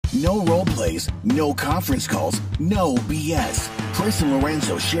No role plays, no conference calls, no BS. Chris and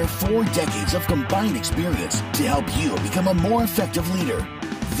Lorenzo share 4 decades of combined experience to help you become a more effective leader.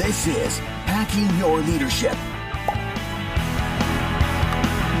 This is Hacking Your Leadership.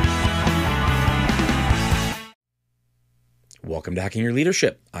 Welcome to Hacking Your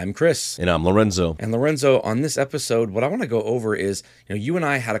Leadership. I'm Chris. And I'm Lorenzo. And Lorenzo, on this episode, what I want to go over is, you and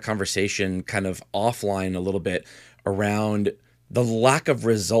I had a conversation kind of offline a little bit around the lack of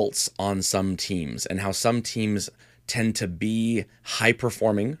results on some teams and how some teams tend to be high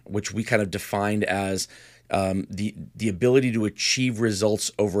performing, which we kind of defined as the ability to achieve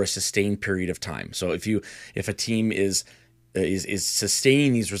results over a sustained period of time. So if a team is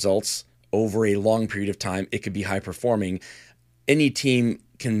sustaining these results over a long period of time, it could be high performing. Any team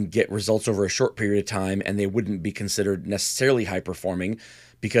can get results over a short period of time and they wouldn't be considered necessarily high performing,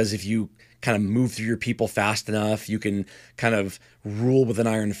 because if you kind of move through your people fast enough, you can kind of rule with an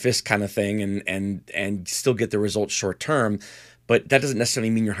iron fist kind of thing and still get the results short term, but that doesn't necessarily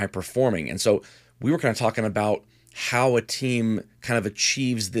mean you're high performing. And so we were kind of talking about how a team kind of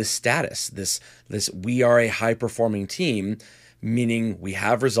achieves this status, this we are a high performing team, meaning we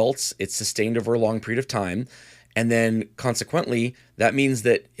have results, it's sustained over a long period of time. And then consequently, that means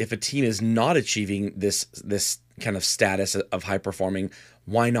that if a team is not achieving this kind of status of high performing,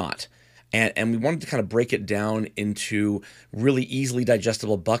 why not? And we wanted to kind of break it down into really easily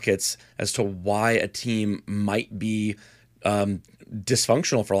digestible buckets as to why a team might be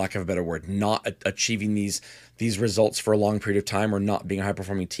dysfunctional, for lack of a better word, not achieving these results for a long period of time or not being a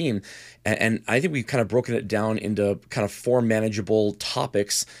high-performing team. And I think we've kind of broken it down into kind of 4 manageable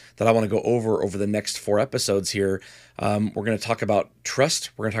topics that I want to go over the next 4 episodes here. We're going to talk about trust,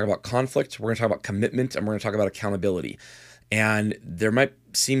 we're going to talk about conflict, we're going to talk about commitment, and we're going to talk about accountability. And there might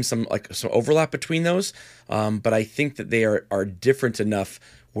seem some overlap between those, but I think that they are different enough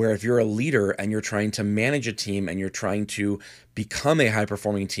where if you're a leader and you're trying to manage a team and you're trying to become a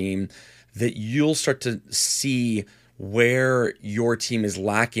high-performing team, that you'll start to see where your team is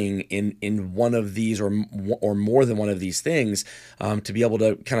lacking in one of these or more than one of these things, to be able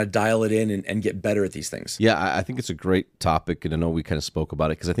to kind of dial it in and get better at these things. Yeah, I think it's a great topic, and I know we kind of spoke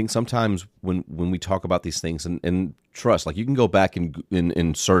about it, because I think sometimes when we talk about these things and trust, like you can go back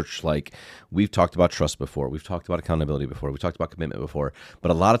and search, like we've talked about trust before, we've talked about accountability before, we talked about commitment before, but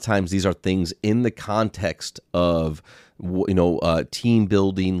a lot of times these are things in the context of team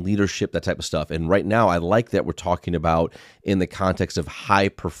building, leadership, that type of stuff. And right now, I like that we're talking about in the context of high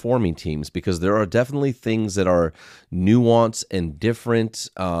performing teams, because there are definitely things that are nuanced and different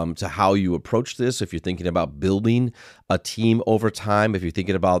to how you approach this. If you're thinking about building a team over time, if you're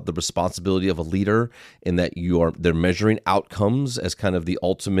thinking about the responsibility of a leader in that they're measuring outcomes as kind of the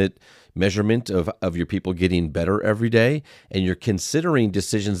ultimate measurement of your people getting better every day, and you're considering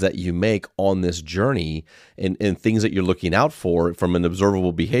decisions that you make on this journey and things that you're looking out for from an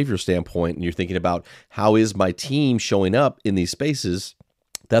observable behavior standpoint, and you're thinking about how is my team showing up in these spaces.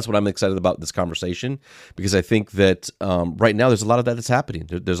 That's what I'm excited about this conversation, because I think that right now there's a lot of that that's happening.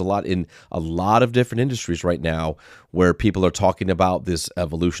 There's a lot in a lot of different industries right now where people are talking about this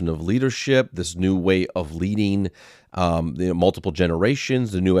evolution of leadership, this new way of leading multiple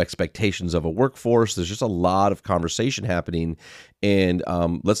generations, the new expectations of a workforce. There's just a lot of conversation happening. And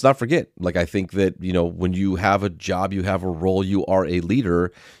let's not forget, I think that, when you have a job, you have a role, you are a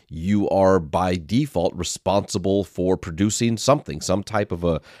leader, you are by default responsible for producing something, some type of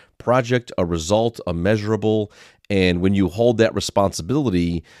a project, a result, a measurable. And when you hold that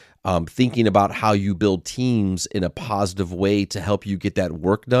responsibility, thinking about how you build teams in a positive way to help you get that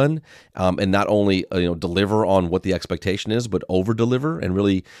work done, and not only deliver on what the expectation is, but over deliver and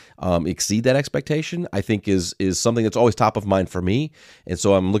really exceed that expectation, I think is something that's always top of mind for me. And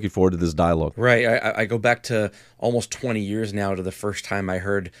so I'm looking forward to this dialogue. Right. I go back to almost 20 years now to the first time I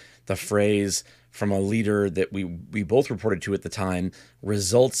heard the phrase from a leader that we both reported to at the time: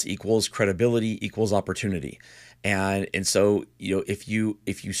 results equals credibility equals opportunity. And so, if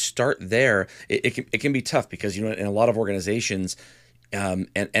you start there, it can be tough, because, in a lot of organizations, and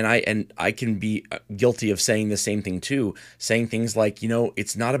I can be guilty of saying the same thing too, saying things like,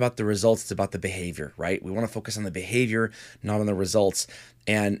 it's not about the results, it's about the behavior, right? We want to focus on the behavior, not on the results.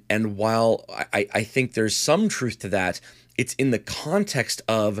 And while I think there's some truth to that, it's in the context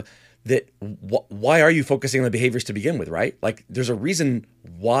of that why are you focusing on the behaviors to begin with, right? Like, there's a reason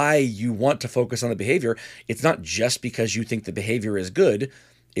why you want to focus on the behavior. It's not just because you think the behavior is good.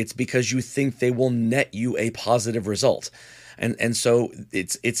 It's because you think they will net you a positive result. And so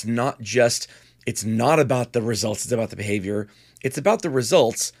it's not about the results, it's about the behavior. It's about the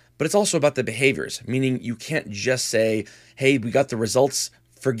results, but it's also about the behaviors, meaning you can't just say, hey, we got the results,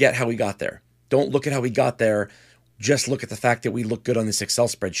 forget how we got there. Don't look at how we got there. Just look at the fact that we look good on this Excel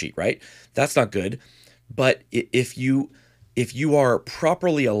spreadsheet, right? That's not good. But if you are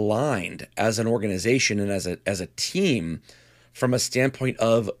properly aligned as an organization and as a team from a standpoint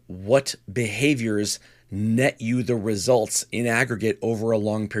of what behaviors net you the results in aggregate over a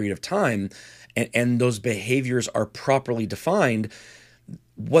long period of time, and those behaviors are properly defined,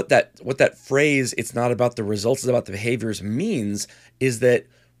 what that phrase, "it's not about the results, it's about the behaviors," means is that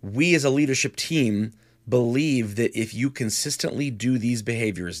we as a leadership team believe that if you consistently do these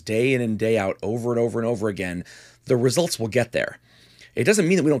behaviors day in and day out, over and over and over again, the results will get there. It doesn't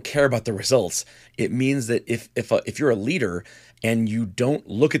mean that we don't care about the results. It means that if you're a leader and you don't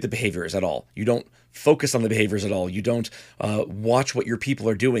look at the behaviors at all, you don't focus on the behaviors at all, you don't watch what your people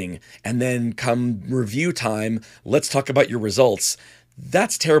are doing, and then come review time, let's talk about your results.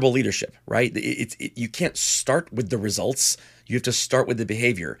 That's terrible leadership, right? You can't start with the results. You have to start with the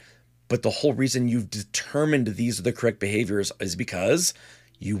behavior. But the whole reason you've determined these are the correct behaviors is because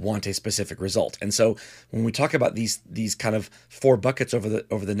you want a specific result. And so when we talk about these kind of 4 buckets over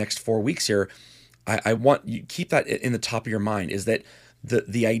the next 4 weeks here, I want you keep that in the top of your mind, is that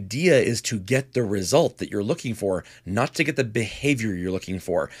the idea is to get the result that you're looking for, not to get the behavior you're looking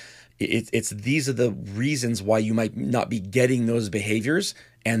for. It's these are the reasons why you might not be getting those behaviors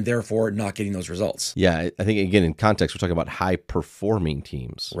and therefore not getting those results. Yeah, I think, again, in context, we're talking about high performing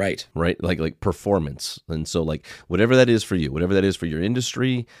teams. Right. Like performance. And so, like, whatever that is for you, whatever that is for your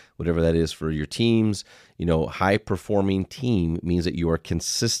industry, whatever that is for your teams, high performing team means that you are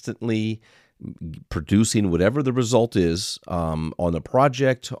consistently producing whatever the result is on a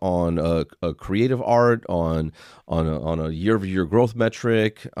project, on a creative art, on a year-over-year growth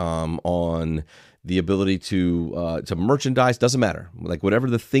metric, on the ability to merchandise. Doesn't matter. Like, whatever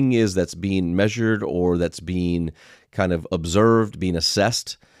the thing is that's being measured or that's being kind of observed, being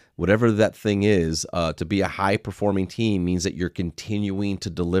assessed, whatever that thing is, to be a high-performing team means that you're continuing to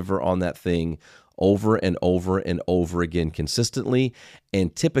deliver on that thing over and over and over again consistently,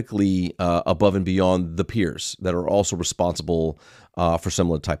 and typically above and beyond the peers that are also responsible for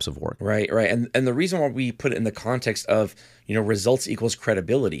similar types of work. Right. And the reason why we put it in the context of, results equals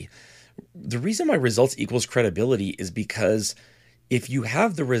credibility, the reason why results equals credibility is because if you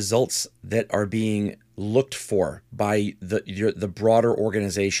have the results that are being looked for by the broader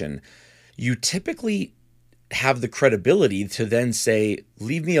organization, you typically have the credibility to then say,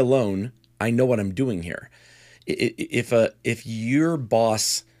 leave me alone, I know what I'm doing here. If your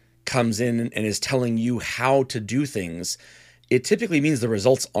boss comes in and is telling you how to do things, it typically means the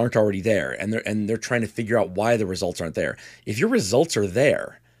results aren't already there, and they're trying to figure out why the results aren't there. If your results are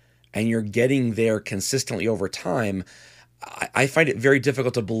there and you're getting there consistently over time, I find it very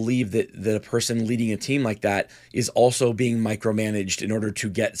difficult to believe that a person leading a team like that is also being micromanaged in order to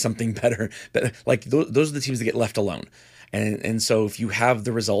get something better. But like those are the teams that get left alone. And so if you have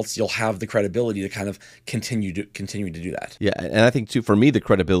the results, you'll have the credibility to kind of continue to do that. Yeah, and I think too, for me, the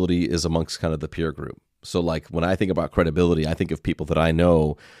credibility is amongst kind of the peer group. So like when I think about credibility, I think of people that I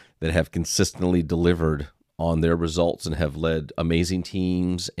know that have consistently delivered on their results and have led amazing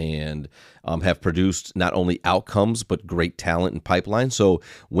teams and have produced not only outcomes but great talent and pipeline. So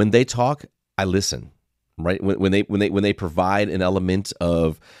when they talk, I listen. Right? When they provide an element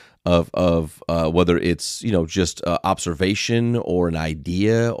of whether it's just observation or an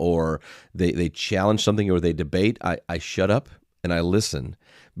idea, or they challenge something or they debate, I shut up and I listen,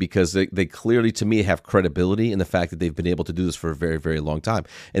 because they clearly, to me, have credibility in the fact that they've been able to do this for a very, very long time.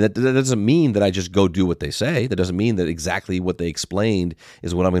 And that doesn't mean that I just go do what they say. That doesn't mean that exactly what they explained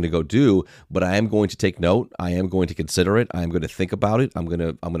is what I'm going to go do. But I am going to take note. I am going to consider it. I am going to think about it. I'm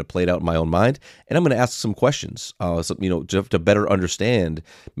going to play it out in my own mind, and I'm going to ask some questions. To better understand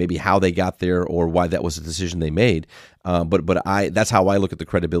maybe how they got there or why that was a decision they made. But that's how I look at the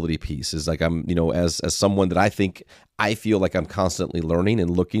credibility piece. Is like I'm as someone that I feel like I'm constantly learning and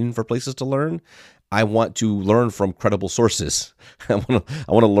looking for places to learn. I want to learn from credible sources. I want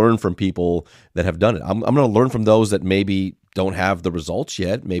to learn from people that have done it. I'm going to learn from those that maybe don't have the results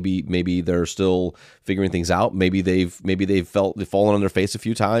yet. Maybe they're still figuring things out. Maybe they've fallen on their face a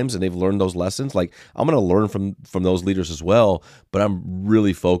few times and they've learned those lessons. Like, I'm going to learn from those leaders as well. But I'm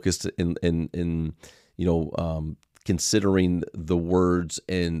really focused in considering the words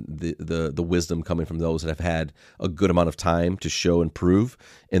and the wisdom coming from those that have had a good amount of time to show and prove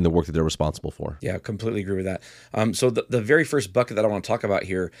in the work that they're responsible for. Yeah, I completely agree with that. So the very first bucket that I want to talk about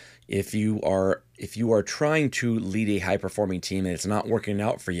here, if you are trying to lead a high-performing team and it's not working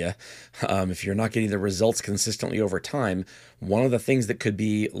out for you, if you're not getting the results consistently over time, one of the things that could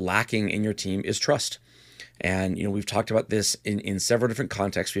be lacking in your team is trust. And, we've talked about this in several different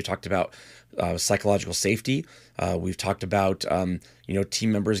contexts. We've talked about psychological safety. We've talked about,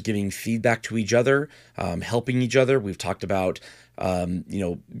 team members giving feedback to each other, helping each other. We've talked about,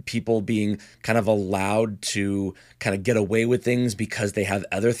 people being kind of allowed to kind of get away with things because they have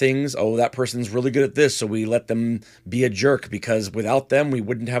other things. Oh, that person's really good at this, so we let them be a jerk because without them, we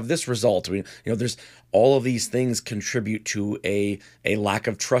wouldn't have this result. There's all of these things contribute to a lack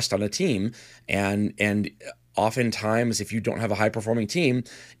of trust on a team, and oftentimes, if you don't have a high-performing team,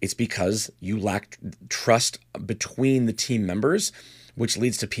 it's because you lack trust between the team members, which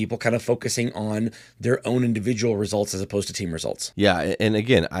leads to people kind of focusing on their own individual results as opposed to team results. Yeah, and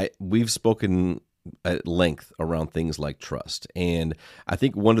again, we've spoken at length around things like trust, and I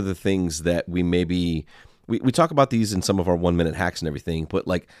think one of the things that we talk about these in some of our 1-minute hacks and everything, but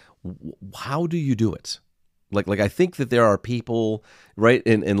like, how do you do it? Like I think that there are people, right,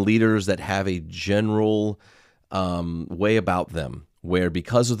 and leaders that have a general way about them, where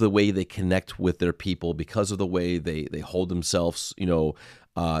because of the way they connect with their people, because of the way they hold themselves,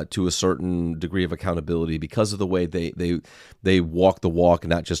 to a certain degree of accountability, because of the way they walk the walk and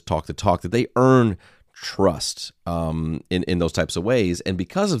not just talk the talk, that they earn trust in those types of ways. And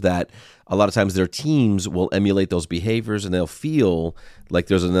because of that, a lot of times their teams will emulate those behaviors, and they'll feel like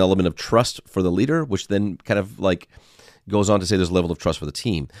there's an element of trust for the leader, which then kind of like goes on to say there's a level of trust for the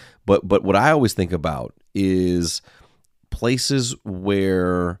team. But what I always think about is places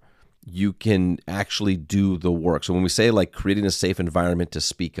where you can actually do the work. So when we say like creating a safe environment to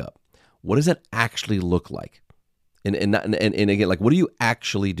speak up, what does that actually look like? And again, like, what are you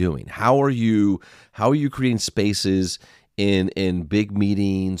actually doing? How are you creating spaces in big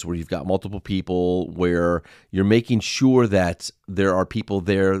meetings where you've got multiple people, where you're making sure that there are people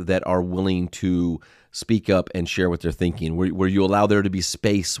there that are willing to speak up and share what they're thinking, where you allow there to be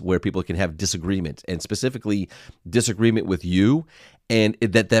space where people can have disagreement, and specifically disagreement with you, and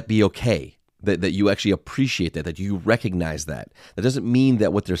that be okay, that you actually appreciate that you recognize that. That doesn't mean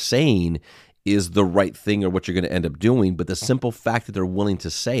that what they're saying is the right thing or what you're going to end up doing, but the simple fact that they're willing to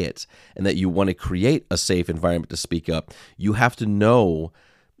say it and that you want to create a safe environment to speak up, you have to know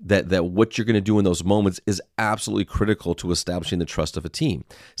that what you're going to do in those moments is absolutely critical to establishing the trust of a team.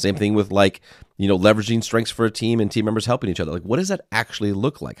 Same thing with leveraging strengths for a team and team members helping each other. Like, what does that actually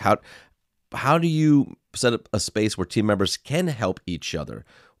look like? How do you set up a space where team members can help each other?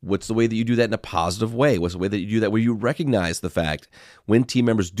 What's the way that you do that in a positive way? What's the way that you do that where you recognize the fact when team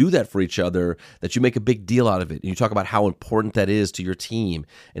members do that for each other, that you make a big deal out of it, and you talk about how important that is to your team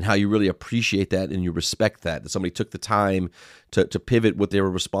and how you really appreciate that and you respect that somebody took the time to pivot what they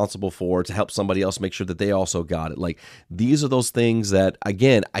were responsible for to help somebody else make sure that they also got it. Like, these are those things that,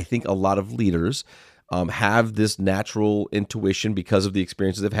 again, I think a lot of leaders have this natural intuition because of the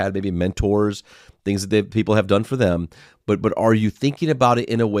experiences they've had, maybe mentors, things that people have done for them. But are you thinking about it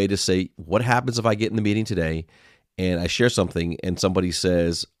in a way to say, what happens if I get in the meeting today and I share something and somebody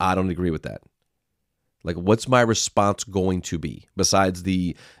says, I don't agree with that? Like, what's my response going to be? Besides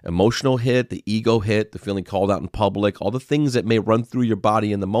the emotional hit, the ego hit, the feeling called out in public, all the things that may run through your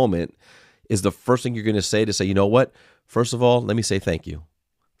body in the moment, is the first thing you're going to say, you know what? First of all, let me say thank you.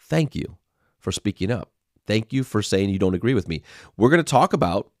 Thank you for speaking up. Thank you for saying you don't agree with me. We're going to talk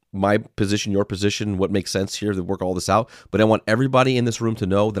about my position, your position, what makes sense here to work all this out. But I want everybody in this room to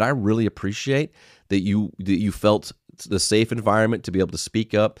know that I really appreciate that you felt the safe environment to be able to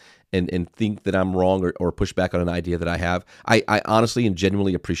speak up and think that I'm wrong or push back on an idea that I have. I honestly and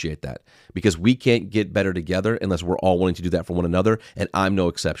genuinely appreciate that, because we can't get better together unless we're all willing to do that for one another, and I'm no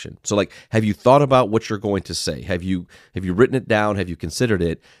exception. So, like, have you thought about what you're going to say? Have you written it down? Have you considered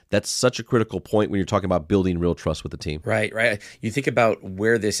it? That's such a critical point when you're talking about building real trust with the team. Right. You think about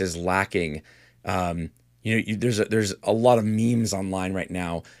where this is lacking. There's a lot of memes online right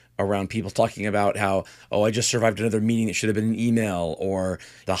now around people talking about how, I just survived another meeting that should have been an email, or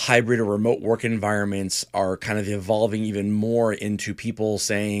the hybrid or remote work environments are kind of evolving even more into people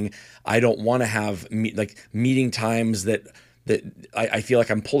saying, I don't want to have meeting times that I feel like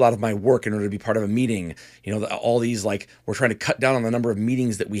I'm pulled out of my work in order to be part of a meeting. All these, like, we're trying to cut down on the number of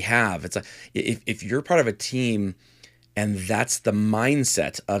meetings that we have. If you're part of a team and that's the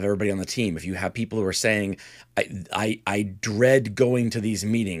mindset of everybody on the team, if you have people who are saying, I dread going to these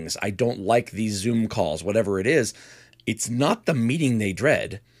meetings, I don't like these Zoom calls, whatever it is, it's not the meeting they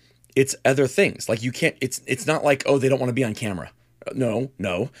dread. It's other things. Like, you can't, it's not like, they don't want to be on camera. No.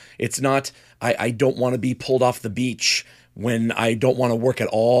 It's not, I don't want to be pulled off the beach when I don't want to work at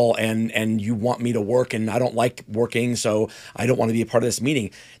all, and you want me to work and I don't like working, so I don't want to be a part of this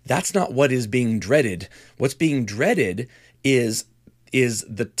meeting. That's not what is being dreaded. What's being dreaded is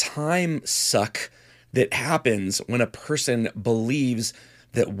the time suck that happens when a person believes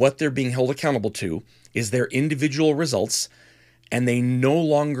that what they're being held accountable to is their individual results, and they no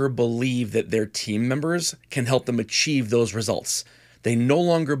longer believe that their team members can help them achieve those results. They no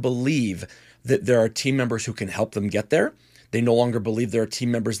longer believe that there are team members who can help them get there. They no longer believe there are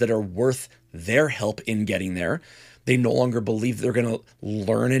team members that are worth their help in getting there. They no longer believe they're going to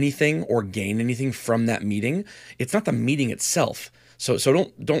learn anything or gain anything from that meeting. It's not the meeting itself. So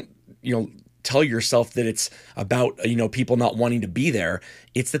don't tell yourself that it's about people not wanting to be there.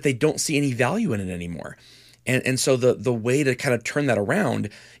 It's that they don't see any value in it anymore. And so the way to kind of turn that around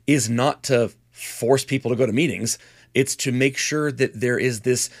is not to force people to go to meetings. It's to make sure that there is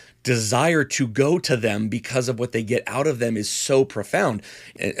this desire to go to them because of what they get out of them is so profound.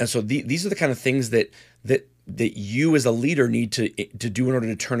 And so these are the kind of things that you as a leader need to do in order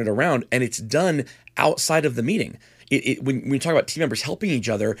to turn it around. And it's done outside of the meeting. When you talk about team members helping each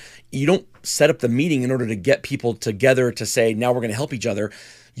other, you don't set up the meeting in order to get people together to say, now we're going to help each other.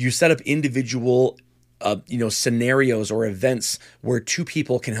 You set up individual scenarios or events where two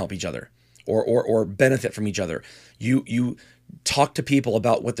people can help each other or benefit from each other. You talk to people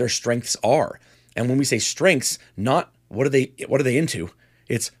about what their strengths are. And when we say strengths, not what are they into?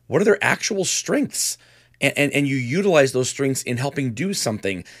 It's what are their actual strengths? And you utilize those strengths in helping do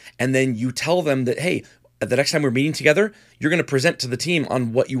something. And then you tell them that, hey, the next time we're meeting together, you're going to present to the team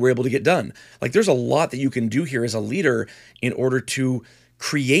on what you were able to get done. Like, there's a lot that you can do here as a leader in order to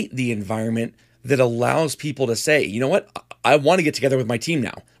create the environment that allows people to say, you know what, I want to get together with my team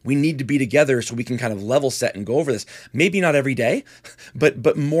now. We need to be together so we can kind of level set and go over this. Maybe not every day,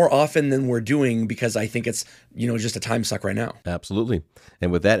 but more often than we're doing, because I think it's, just a time suck right now. Absolutely.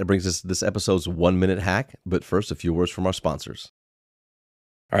 And with that, it brings us to this episode's 1-minute hack. But first, a few words from our sponsors.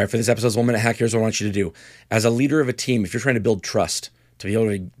 All right, for this episode's 1-minute hack, here's what I want you to do. As a leader of a team, if you're trying to build trust, to be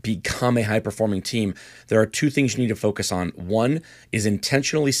able to become a high-performing team, there are two things you need to focus on. One is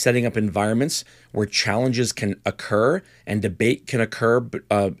intentionally setting up environments where challenges can occur and debate can occur,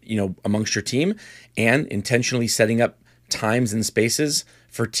 amongst your team, and intentionally setting up times and spaces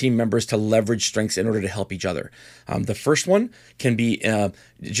for team members to leverage strengths in order to help each other. The first one can be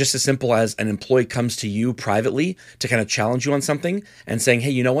just as simple as an employee comes to you privately to kind of challenge you on something and saying, hey,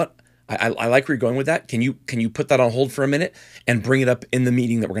 you know what? I like where you're going with that. Can you put that on hold for a minute and bring it up in the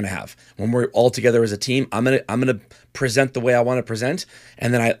meeting that we're going to have when we're all together as a team? I'm gonna present the way I want to present,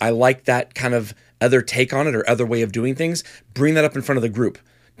 and then I like that kind of other take on it or other way of doing things. Bring that up in front of the group.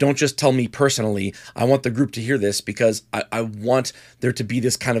 Don't just tell me personally. I want the group to hear this because I want there to be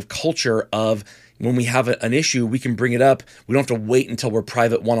this kind of culture of when we have an issue, we can bring it up. We don't have to wait until we're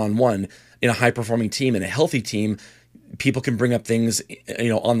private one-on-one. In a high-performing team and a healthy team, people can bring up things,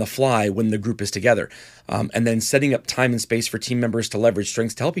 on the fly when the group is together. And then setting up time and space for team members to leverage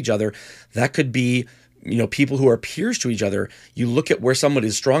strengths to help each other. That could be, people who are peers to each other. You look at where someone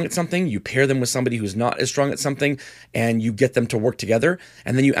is strong at something, you pair them with somebody who's not as strong at something, and you get them to work together.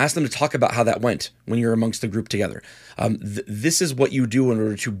 And then you ask them to talk about how that went when you're amongst the group together. This is what you do in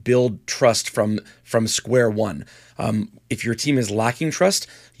order to build trust from square one. If your team is lacking trust,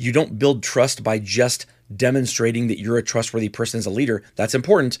 you don't build trust by just demonstrating that you're a trustworthy person as a leader. That's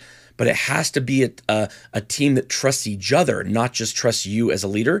important, but it has to be a team that trusts each other, not just trusts you as a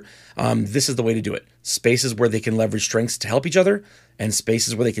leader. This is the way to do it. Spaces where they can leverage strengths to help each other, and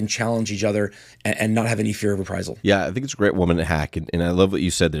spaces where they can challenge each other and not have any fear of reprisal. Yeah, I think it's a great 1-minute hack, and I love what you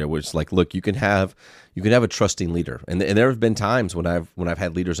said there, where it's like, look, you can have a trusting leader, and there have been times when I've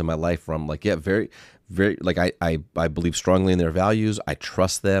had leaders in my life where I'm like, yeah, very, like I believe strongly in their values. I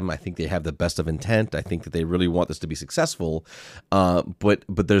trust them. I think they have the best of intent. I think that they really want this to be successful. But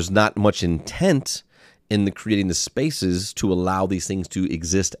there's not much intent in creating the spaces to allow these things to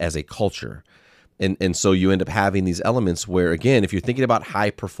exist as a culture. And so you end up having these elements where, again, if you're thinking about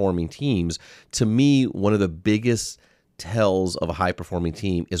high-performing teams, to me, one of the biggest tells of a high-performing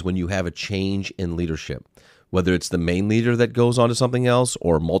team is when you have a change in leadership. Whether it's the main leader that goes on to something else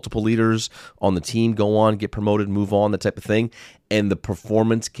or multiple leaders on the team go on, get promoted, move on, that type of thing, and the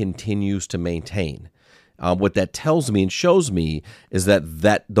performance continues to maintain. What that tells me and shows me is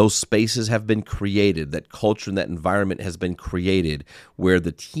that those spaces have been created, that culture and that environment has been created where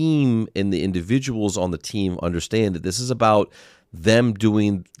the team and the individuals on the team understand that this is about them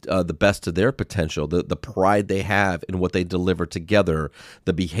doing the best of their potential, the pride they have in what they deliver together,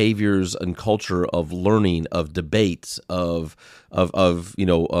 the behaviors and culture of learning, of debates, of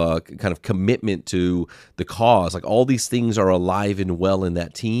kind of commitment to the cause. Like, all these things are alive and well in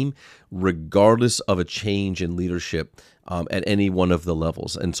that team, regardless of a change in leadership at any one of the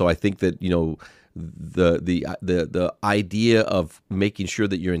levels. And so I think that, the idea of making sure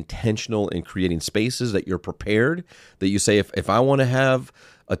that you're intentional in creating spaces, that you're prepared, that you say, if I want to have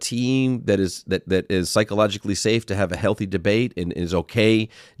a team that is psychologically safe to have a healthy debate and is okay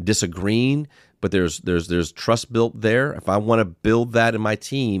disagreeing, but there's trust built there. If I want to build that in my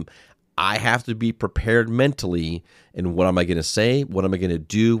team, I have to be prepared mentally. And what am I going to say? What am I going to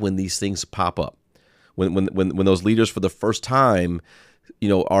do when these things pop up? When those leaders for the first time,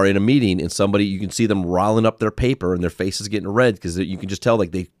 are in a meeting and somebody, you can see them riling up their paper and their face is getting red because you can just tell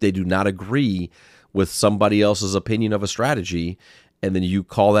like they do not agree with somebody else's opinion of a strategy. And then you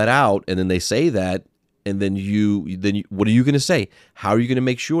call that out, and then they say that, and then what are you going to say? How are you going to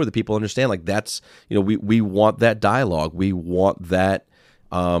make sure that people understand? Like that's, we want that dialogue. We want that,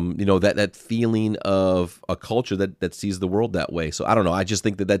 that feeling of a culture that sees the world that way. So I don't know. I just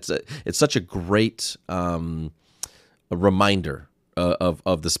think that it's such a great a reminder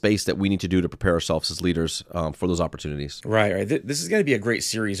of the space that we need to do to prepare ourselves as leaders for those opportunities. Right. This is going to be a great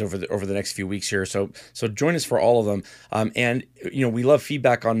series over the next few weeks here. So join us for all of them. And we love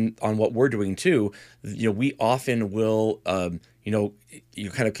feedback on what we're doing too. We often will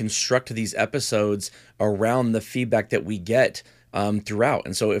you kind of construct these episodes around the feedback that we get throughout.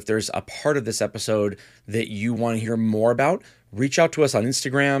 And so if there's a part of this episode that you want to hear more about, reach out to us on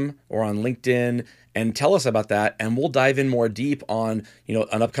Instagram or on LinkedIn and tell us about that, and we'll dive in more deep on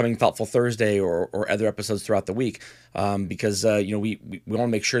an upcoming Thoughtful Thursday or other episodes throughout the week, because we want to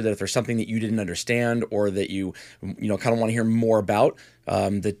make sure that if there's something that you didn't understand or that you kind of want to hear more about,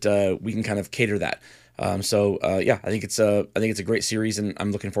 that we can kind of cater that. I think it's a great series, and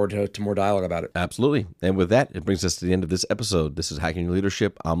I'm looking forward to more dialogue about it. Absolutely. And with that, it brings us to the end of this episode. This is Hacking Your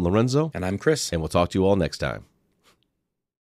Leadership. I'm Lorenzo. And I'm Chris. And we'll talk to you all next time.